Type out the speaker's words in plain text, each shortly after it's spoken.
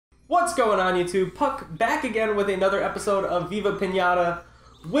What's going on, YouTube? Puck back again with another episode of Viva Pinata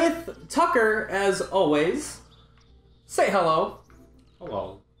with Tucker, as always. Say hello.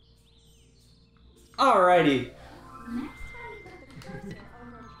 Hello. Alrighty.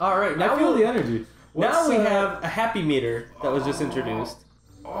 Alright, now I feel the energy. Now we have a happy meter that was just introduced.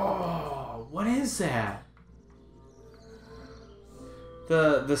 Oh, what is that?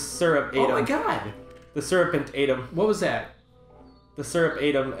 The syrup ate him. Oh my god. The serpent ate him. What was that? The syrup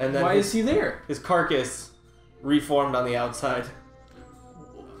ate him, and then why is he there? His carcass reformed on the outside.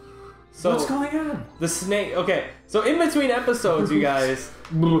 So what's going on? The snake. Okay, so in between episodes, you guys,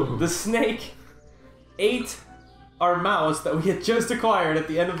 the snake ate our mouse that we had just acquired at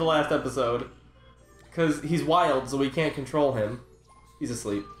the end of the last episode. Because he's wild, so we can't control him. He's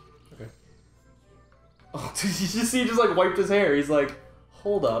asleep. Okay. Oh, did you just see he just like wiped his hair? He's like,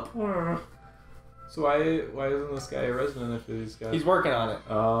 hold up. So why isn't this guy a resident if he's got... He's working on it.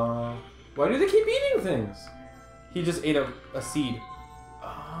 Why do they keep eating things? He just ate a seed.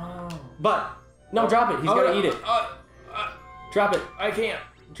 Oh. But, no, drop it. He's gotta eat it. Drop it. I can't.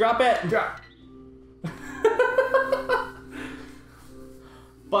 Drop it. Drop.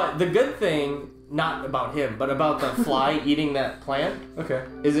 But the good thing, not about him, but about the fly eating that plant, Okay.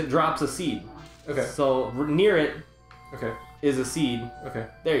 is it drops a seed. Okay. So near it Okay. is a seed. Okay.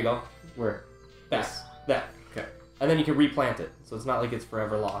 There you go. Where? That. This. That. Okay. And then you can replant it, so it's not like it's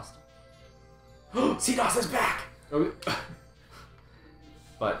forever lost. CDOS is back! Oh.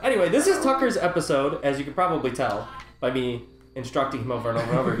 But anyway, this is Tucker's episode, as you can probably tell by me instructing him over and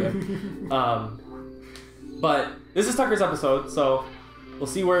over and over again. But this is Tucker's episode, so we'll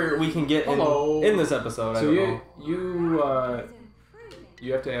see where we can get in this episode. So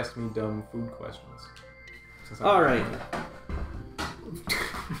you have to ask me dumb food questions. All right.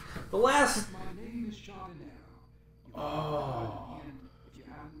 The last.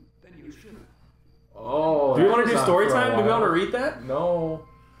 Oh. Do we want to do story time? Do we want to read that? No.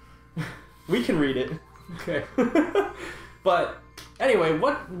 We can read it. Okay. But anyway,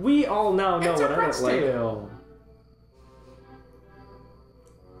 what we all now know what I don't like.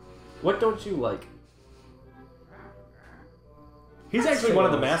 What don't you like? He's actually one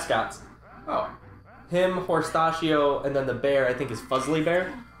of the mascots. Oh. Him, Horstachio, and then the bear, I think, is Fuzzly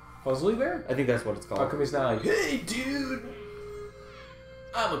Bear. Fuzzly Bear? I think that's what it's How called. come he's not like, hey, dude,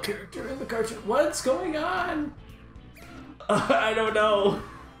 I'm a character in the cartoon. What's going on? I don't know.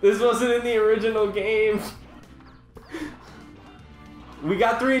 This wasn't in the original game. We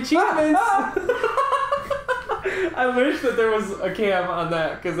got 3 achievements. I wish that there was a cam on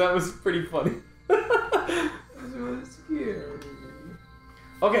that, because that was pretty funny. This was scary.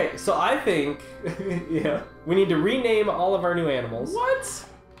 Okay, so I think Yeah. we need to rename all of our new animals. What?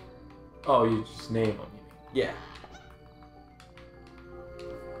 Oh, you just name them. Yeah.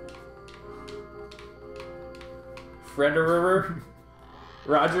 Federer.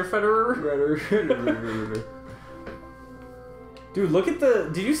 Roger Federer. Dude, look at the...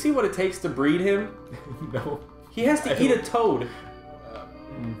 Did you see what it takes to breed him? No. He has to eat a toad.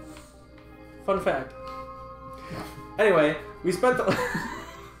 Fun fact. Anyway, we spent the...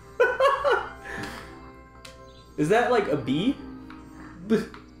 Is that like a B?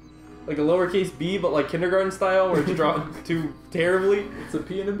 Like a lowercase b, but like kindergarten style, where it's drawn too terribly? It's a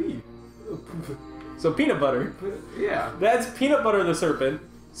P and a B. So peanut butter. Yeah. That's Peanut Butter the Serpent.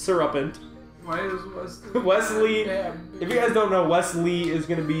 Surrupant. Why is Wesley... If you guys don't know, Wesley is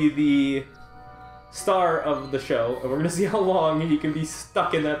going to be the star of the show, and we're going to see how long he can be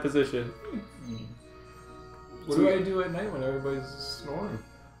stuck in that position. What do I do at night when everybody's snoring?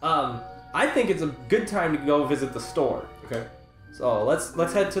 I think it's a good time to go visit the store. Okay. So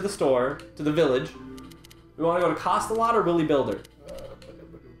let's head to the store, to the village. We want to go to Costa-Lot or Willy Builder?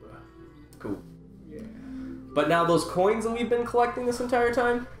 Cool. Yeah. But now those coins that we've been collecting this entire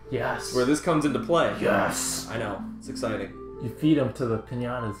time, Yes. where this comes into play. Yes. I know. It's exciting. You feed them to the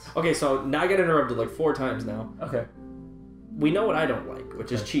pinatas. Okay, so now I get interrupted like 4 times now. Okay. We know what I don't like,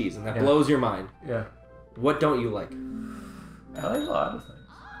 which is cheese, and that Yeah. blows your mind. Yeah. What don't you like? I like a lot of things.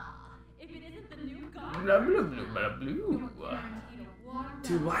 Blah, blah, blah, blah, blah.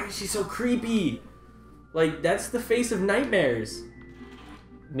 Dude, why is she so creepy? Like, that's the face of nightmares.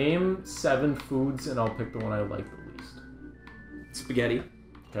 Name 7 foods and I'll pick the one I like the least. Spaghetti.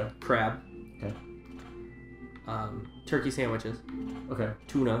 Okay. Crab. Okay. Turkey sandwiches. Okay.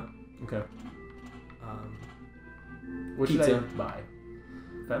 Tuna. Okay. What Should pizza. I buy?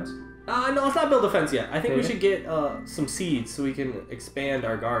 Fence? No, let's not build a fence yet. I think we Okay. should get some seeds so we can expand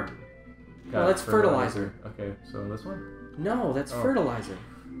our garden. No, Got that's fertilizer. Okay, so this one? No, that's Oh. fertilizer.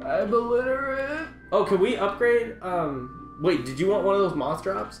 I'm illiterate. Oh, can we upgrade? Wait, did you want one of those moth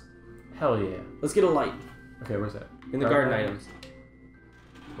drops? Hell yeah. Let's get a light Okay, where's that? in the garden items.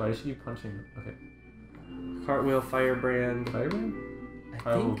 Why is she punching? Okay. Cartwheel, firebrand. Fireman?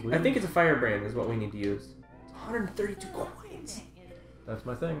 I think it's a firebrand is what we need to use. It's 132 coins. That's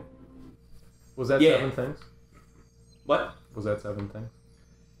my thing. Was that Yeah. 7 things? What? Was that 7 things?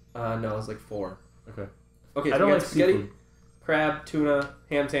 No, it's like 4. Okay. Okay, so I don't we like got spaghetti, seafood. crab, tuna,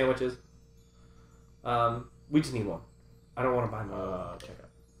 ham sandwiches. We just need one. I don't want to buy more. Check out.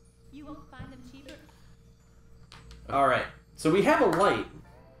 You won't find them cheaper. All right, so we have a light.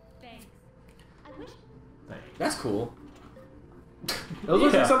 Thanks. I wish. Thanks. That's cool. Those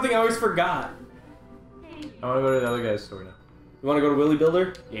looks like something I always forgot. Thank you. I want to go to the other guy's store now. You want to go to Willy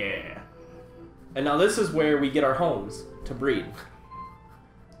Builder? Yeah. And now this is where we get our homes to breed.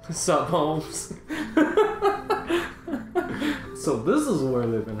 Sup, homes? So this is where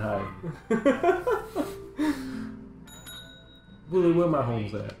they've been hiding. Willie, where my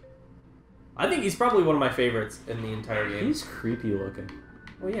home's at? I think he's probably one of my favorites in the entire game. He's creepy looking.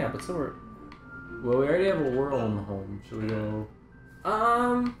 Well, yeah, but so are... Well, we already have a worm home. Should we go?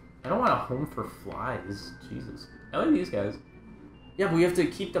 I don't want a home for flies. Jesus. I like these guys. Yeah, but we have to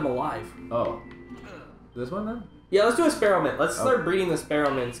keep them alive. Oh. This one then? Yeah, let's do a sparrow mint. Let's start breeding the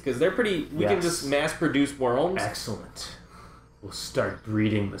sparrow mints, because they're pretty... We can Yes. just mass produce worms. Excellent. We'll start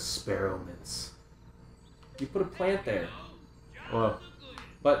breeding the sparrow mints. You put a plant there. Well,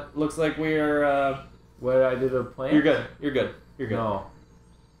 But looks like we're, what I did a plant? You're good. You're good. You're good. No.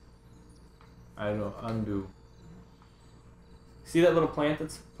 I don't undo. See that little plant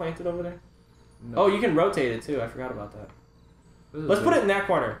that's planted over there? No. Oh, you can rotate it, too. I forgot about that. This is Let's put good. it in that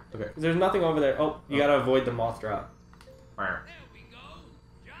corner. Okay. 'Cause there's nothing over there. Oh, you gotta avoid the moth drop.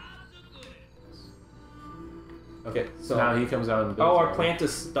 Okay, so... now he comes out and builds Oh, our it. plant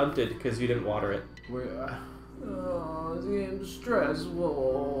is stunted because you didn't water it. Oh, it's getting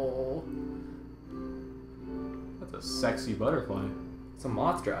stressful. That's a sexy butterfly. It's a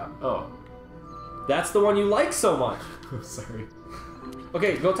moth drop. Oh. That's the one you like so much. Sorry.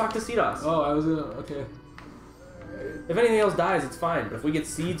 Okay, go talk to CDOS. Oh, I was gonna. Okay. If anything else dies, it's fine. But if we get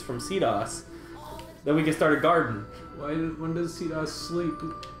seeds from CDOS, then we can start a garden. When does CDOS sleep?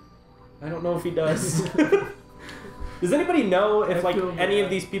 I don't know if he does. Does anybody know if like feel any bad. of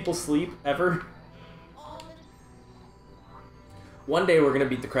these people sleep ever? One day we're gonna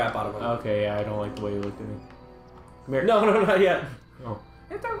beat the crap out of them. Okay, yeah, I don't like the way you looked at me. Come here. No, not yet. Oh.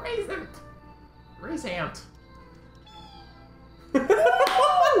 It's a raisin. Raisin.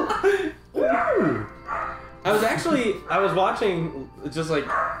 I was watching just like,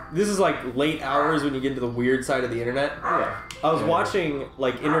 this is like late hours when you get into the weird side of the internet. Yeah. I was Yeah. watching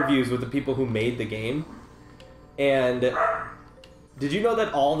like interviews with the people who made the game, and did you know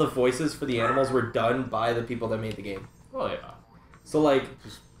that all the voices for the animals were done by the people that made the game? Oh yeah. So like,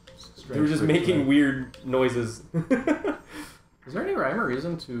 Just they were just making weird noises. Is there any rhyme or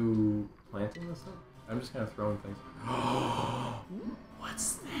reason to planting this thing? I'm just kind of throwing things.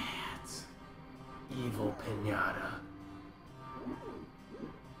 What's that? Evil pinata.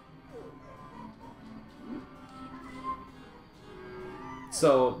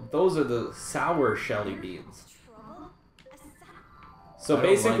 So those are the sour shelly beans. So I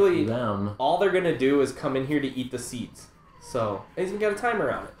don't basically, like them. all they're gonna do is come in here to eat the seeds. So and he's got a timer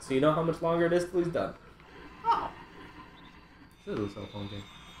on it, so you know how much longer it is till he's done. This is a cell phone game.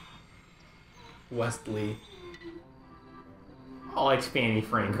 Wesley. Oh, like Fanny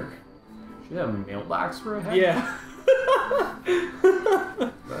Franker. Should have a mailbox for a head? Yeah.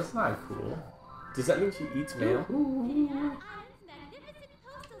 That's not cool. Does that mean she eats mail?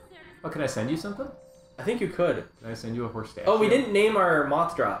 Oh, can I send you something? I think you could. Can I send you a horse statue? Oh, we didn't name our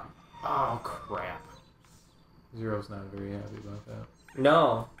moth drop. Oh, crap. Zero's not very happy about that.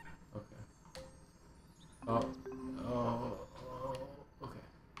 No. Okay. Okay.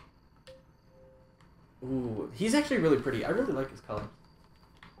 Ooh, he's actually really pretty. I really like his color.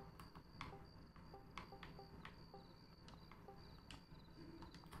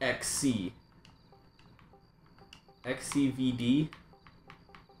 XC. XCVD.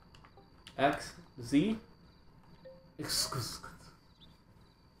 XZ.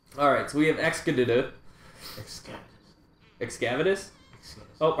 Alright, so we have Excadida. Excavatus?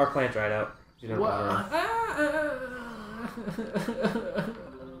 Oh, our plant dried out. You don't water it.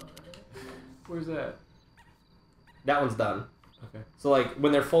 Where's that? That one's done. Okay. So, like,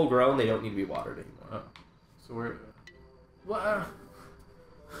 when they're full grown, they don't need to be watered anymore. Oh. So we're... What?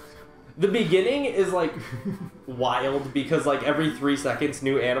 The beginning is, like, wild because, like, every 3 seconds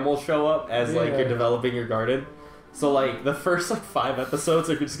new animals show up as, like, you're developing your garden. So, like, the first, like, 5 episodes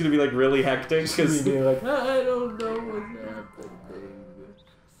are just gonna be, like, really hectic because... like, I don't know what's happening.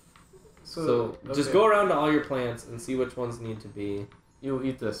 So just okay. go around to all your plants and see which ones need to be. You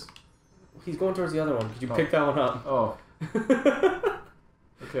eat this. He's going towards the other one. Did you Oh. pick that one up? Oh.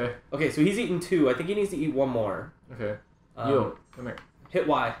 Okay. Okay, so he's eaten 2. I think he needs to eat 1 more. Okay. Um, Come here. Hit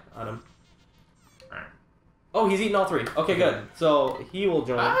Y on him. Alright. Oh, he's eaten all 3. Okay, good. So he will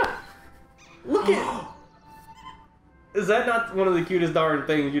join. Ah! Look at. Is that not one of the cutest darn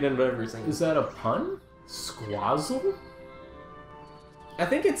things you've ever seen? Is that a pun? Squazzle? I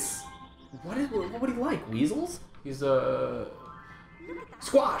think it's. What would he like? Weasels? He's a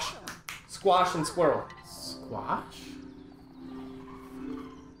Squash. Squash and squirrel. squash?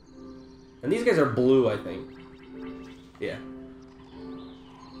 And these guys are blue, I think. Yeah.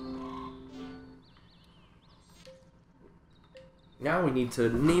 Now we need to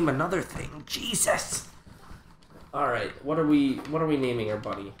name another thing. Jesus. All right. What are we naming our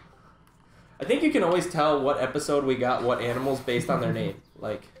buddy? I think you can always tell what episode we got what animals based on their name.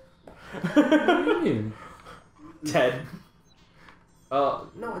 Like What do you mean? Ted. No,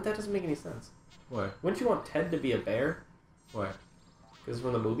 that doesn't make any sense. Why? Wouldn't you want Ted to be a bear? Why? Because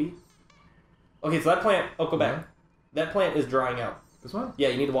from the movie? Okay, so that plant... Oh, go back. That plant is drying out. This one? Yeah,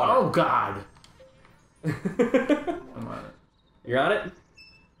 you need water. Oh God! I'm on it. You're on it?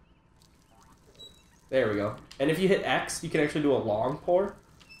 There we go. And if you hit X, you can actually do a long pour.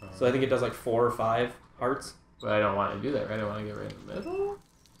 So I think it does like 4 or 5 hearts. But I don't want to do that, right? I want to get right in the middle.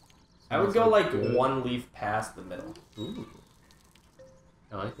 I would Smells go like good. 1 leaf past the middle. Ooh.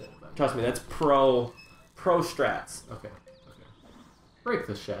 I like that. Trust me, that's pro strats. Okay. Okay. Break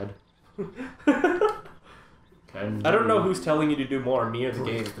the shed. Can I don't know you who's telling you to do more, me or the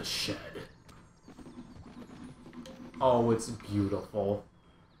game. break the shed? Oh, it's beautiful.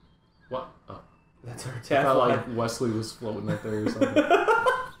 What? Oh. That's our I tap thought line. like Wesley was floating up there or something.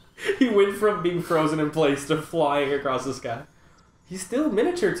 He went from being frozen in place to flying across the sky. He's still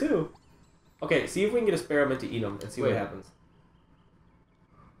miniature too. Okay, see if we can get a sparrow mint to eat him and see what Wait. happens.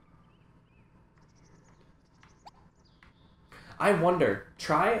 I wonder.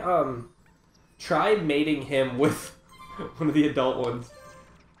 Try mating him with one of the adult ones.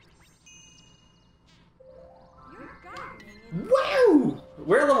 Wow!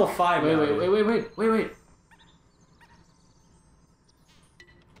 We're at level 5 now. Wait.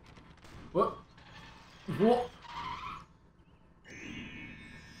 What? What?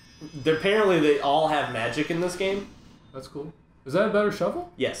 Apparently they all have magic in this game. That's cool. Is that a better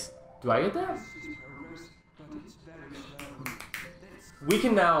shovel? Yes. Do I get that? We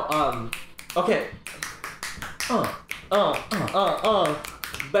can now, okay.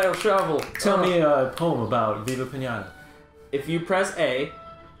 Better shovel. Tell me a poem about Viva Pinata. If you press A,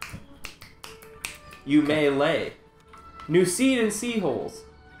 you may lay. New seed in sea holes.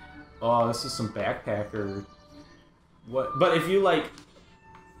 Oh, this is some backpacker. What? But if you like...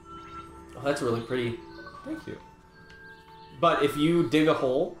 Oh, that's really pretty. Thank you. But if you dig a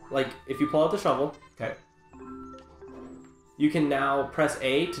hole, like if you pull out the shovel, Okay. you can now press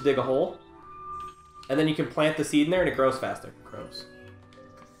A to dig a hole. And then you can plant the seed in there and it grows faster. Gross.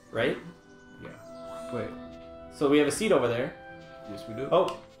 Right? Yeah. Wait. So we have a seed over there. Yes, we do.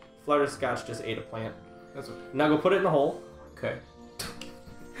 Oh, Flutterscotch just ate a plant. That's okay. Now go put it in the hole. Okay.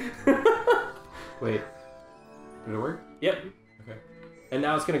 Wait. Did it work? Yep. Okay. And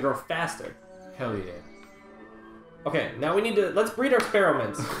now it's gonna grow faster. Hell yeah. Okay, now we need to... Let's breed our sparrow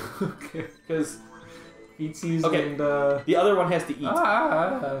mints. Okay. Because Feetsies Okay. and the other one has to eat.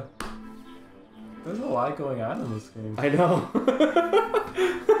 There's a lot going on in this game. I know.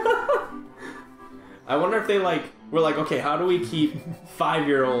 I wonder if they we're like, okay, how do we keep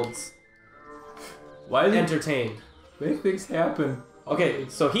 5-year-olds Why did entertained? make things happen? Okay,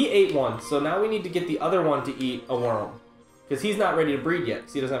 so he ate one, so now we need to get the other one to eat a worm. Because he's not ready to breed yet,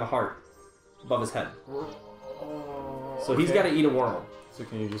 because he doesn't have a heart above his head. So he's got to eat a worm. So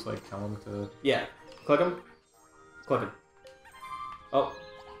can you just like tell him to? Yeah. Click him. Click him. Oh.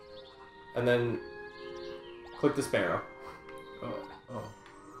 And then click the sparrow. Oh.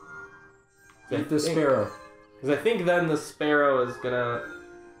 I Eat the think- sparrow. Because I think then the sparrow is gonna...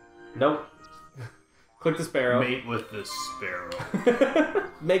 Nope. Click the sparrow. Mate with the sparrow.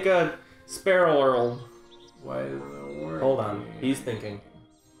 Make a sparrow earl. Why isn't it working? Hold on. He's thinking.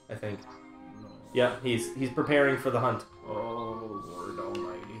 I think. No. Yeah, he's preparing for the hunt. Oh Lord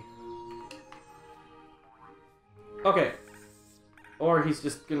Almighty. Okay. Or he's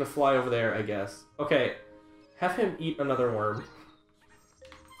just gonna fly over there, I guess. Okay. Have him eat another worm.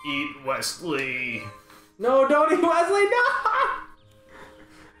 Eat Wesley. No, don't eat Wesley! No!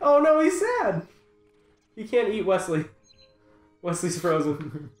 Oh no, he's sad. He can't eat Wesley. Wesley's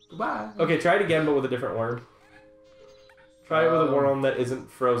frozen. Goodbye. Okay, try it again, but with a different worm. Try it with a worm that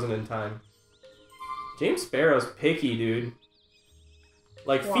isn't frozen in time. James Sparrow's picky, dude.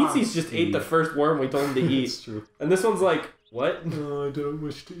 Like, Feetsy's just ate the first worm we told him to eat. It's true. And this one's like, what? No, I don't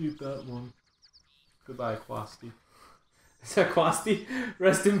wish to eat that one. Goodbye, Quasty. Is that Quasty?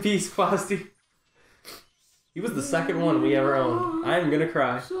 Rest in peace, Quasty. He was the second one we ever owned. I'm gonna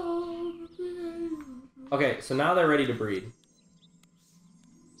cry. Okay, so now they're ready to breed.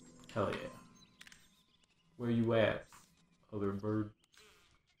 Hell yeah. Where you at, other bird?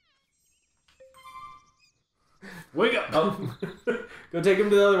 Wake up! Oh. Go take him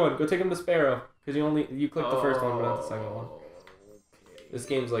to the other one. Go take him to Sparrow. Because you clicked the first one, but not the second one. Okay. This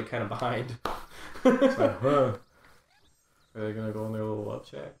game's like kind of behind. It's like, huh. Are they gonna go in their little love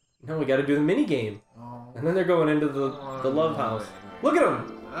shack? No, we gotta do the mini game. Oh. And then they're going into the love house. Look at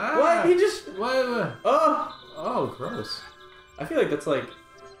him! Ah, What? He just... What? Oh! Oh, gross. I feel like that's like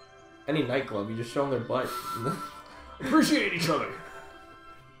any nightclub. You just show them their butt. Appreciate each other.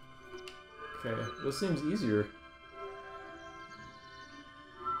 Okay, this seems easier.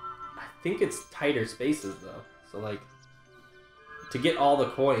 I think it's tighter spaces though. So like, to get all the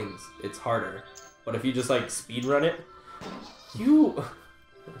coins, it's harder. But if you just like speed run it, you... Oh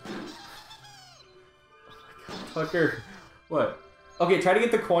my god, Tucker. What? Okay, try to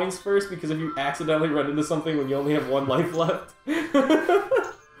get the coins first, because if you accidentally run into something when you only have one life left...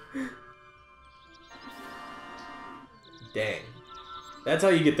 Dang. That's how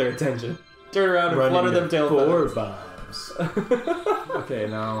you get their attention. Turn around and flutter them tail feathers. Bombs. Okay,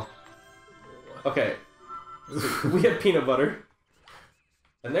 now. Okay. So we have peanut butter.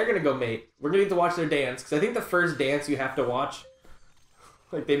 And they're gonna go mate. We're gonna get to watch their dance, because I think the first dance you have to watch.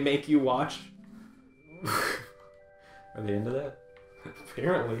 Like, they make you watch. Are they into that?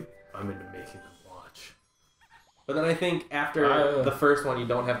 Apparently. I'm into making them watch. But then I think after the first one, you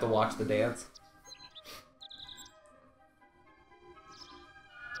don't have to watch the dance.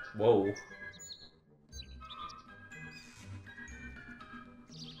 Whoa.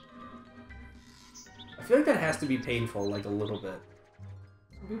 I feel like that has to be painful, like a little bit.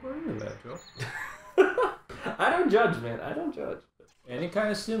 Some people are into that, Joe. I don't judge, man. I don't judge. Any kind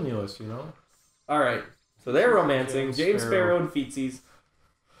of stimulus, you know? Alright. So they're romancing. James Sparrow and Feetsies.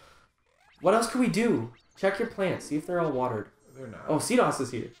 What else can we do? Check your plants. See if they're all watered. They're not. Oh, Cedos is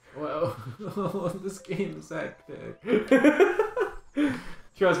here. Well, this game is hectic.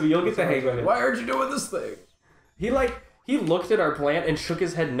 Trust me, you'll get the hang of it. Why aren't you doing this thing? He looked at our plant and shook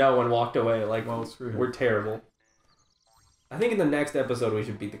his head no and walked away. Like, Well, screw him. we're terrible. I think in the next episode we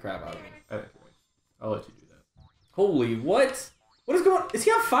should beat the crap out of him. I'll let you do that. Holy, what? What is going on? Is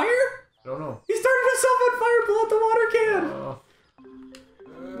he on fire? I don't know. He started himself on fire. Blow out the water can.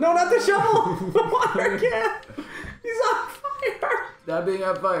 No, not the shovel. The water can. He's on fire. That being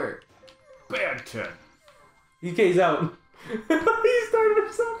on fire. Bad 10. EK's out. He started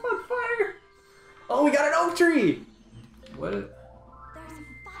himself on fire. Oh, we got an oak tree. What? There's a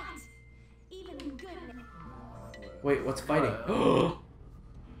fight. Even in good. Wait, what's fighting?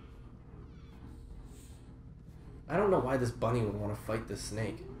 I don't know why this bunny would want to fight this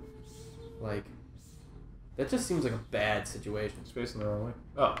snake. Like, that just seems like a bad situation. It's facing the wrong way.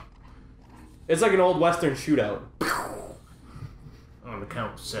 Oh. It's like an old western shootout. On the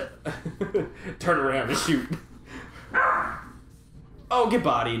count of 7. Turn around and shoot. Oh, get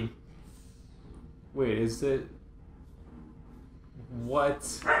bodied. Wait, is it... What?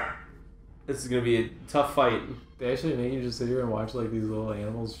 This is gonna be a tough fight. They actually make you just sit here and watch like these little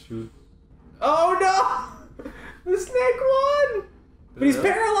animals shoot? Oh no! The snake won! But he's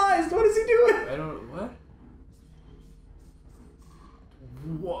paralyzed! What is he doing? I don't... What?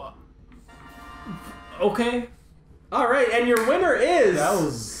 What? Okay. Alright, and your winner is... That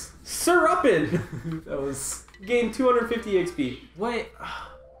was... Sir Uppin! That was... Gained 250 XP. Wait...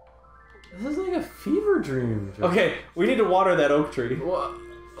 This is like a fever dream, Joe. Okay, we need to water that oak tree. What?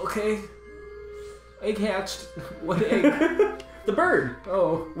 Okay. Egg hatched. What egg? The bird.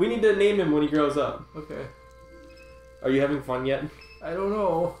 Oh, We need to name him when he grows up. okay. Are you having fun yet? I don't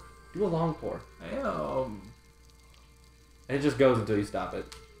know. Do a long pour. I am. And it just goes until you stop it.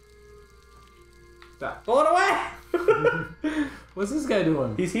 Stop. Pull it away! What's this guy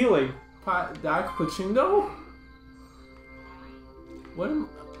doing? He's healing. Doc Pachindo? What am...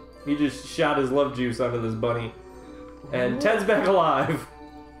 He just shot his love juice onto this bunny. And Ted's back alive.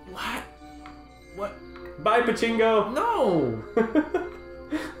 What? What? Bye, Pachingo. No!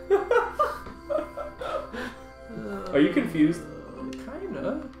 Are you confused?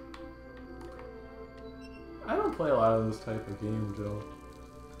 Kinda. I don't play a lot of this type of game, Joe.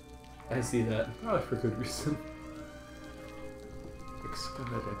 I see that. Probably for good reason.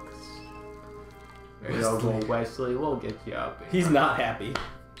 Excomedix. There you go, Wesley. We'll get you up. He's not happy.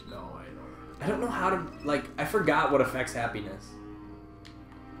 No, I know. I don't know how to, like, I forgot what affects happiness.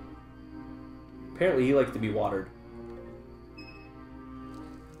 Apparently he likes to be watered.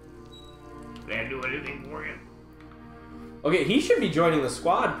 Can I do anything for you? Okay, he should be joining the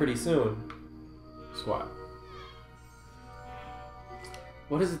squad pretty soon. Squad.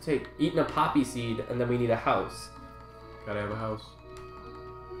 What does it take? Eating a poppy seed, and then we need a house. Gotta have a house.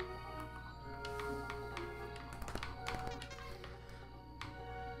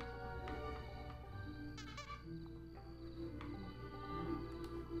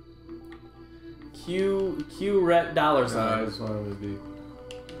 Q ret dollar I sign. just wanted to be.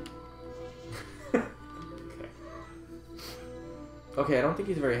 Okay, I don't think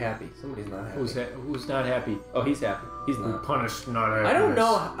he's very happy. Somebody's not happy. Who's not happy? Oh, he's happy. He's not. Punished not happy. I don't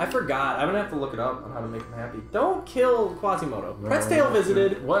know. I forgot. I'm gonna have to look it up on how to make him happy. Don't kill Quasimodo. Pressdale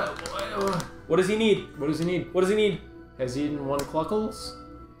visited. What? What does he need? What does he need? What does he need? Has he eaten one Cluckles?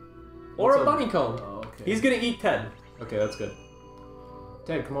 Or a bunny cone. Oh, okay. He's gonna eat Ted. Okay, that's good.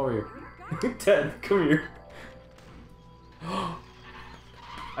 Ted, come over here. Ted, come here. I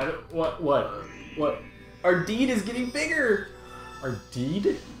don't, what? Our deed is getting bigger. Our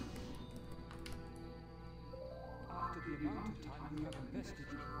deed?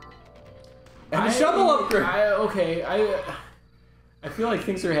 And a shovel upgrade. I feel like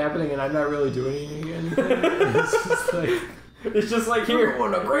things are happening and I'm not really doing anything. It's just like here.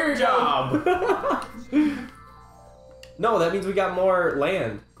 Doing a great job. No, that means we got more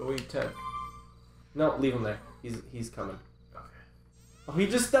land. Go eat Ted. No, leave him there. He's coming. Okay. Oh, he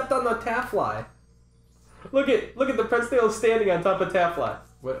just stepped on the taffly. Look at the Pressdale standing on top of taffly.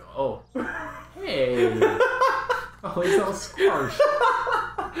 What? Oh. Hey. Oh, he's all squashed.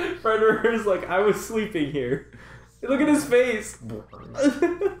 Frederick's like, I was sleeping here. Look at his face. So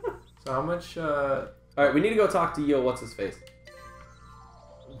how much? Alright, we need to go talk to Yo, what's his face?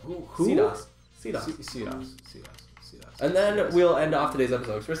 Who? CDOS. CDOS. And then we'll end off today's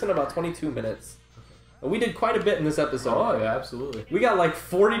episode. So we're sitting about 22 minutes. And we did quite a bit in this episode. Oh, yeah, absolutely. We got like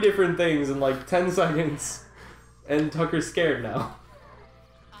 40 different things in like 10 seconds. And Tucker's scared now.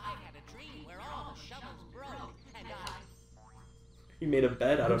 I had a dream where all the shovels broke, and He made a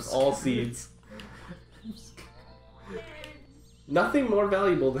bed out of all seeds. Nothing more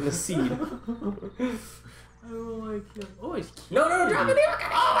valuable than a seed. I don't like him. Oh, he's cute. No, drop it in.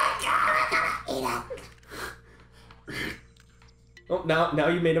 Oh, now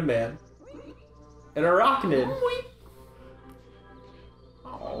you made him mad. An arachnid.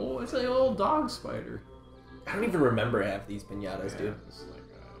 Oh, it's like a little dog spider. I don't even remember half these pinatas, dude. It's like,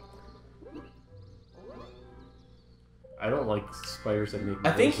 I don't like spiders that make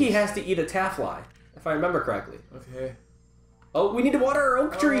I think he noises. has to eat a taffly, if I remember correctly. Okay. Oh, we need to water our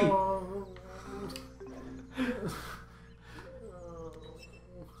oak tree. Oh.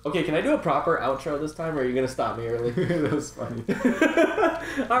 Okay, can I do a proper outro this time, or are you going to stop me early? That was funny.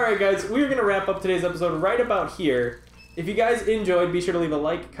 Alright guys, we're going to wrap up today's episode right about here. If you guys enjoyed, be sure to leave a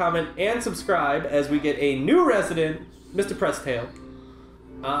like, comment, and subscribe as we get a new resident, Mr. Presstail.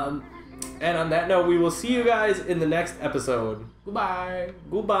 And on that note, we will see you guys in the next episode. Goodbye.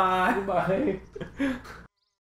 Goodbye. Goodbye.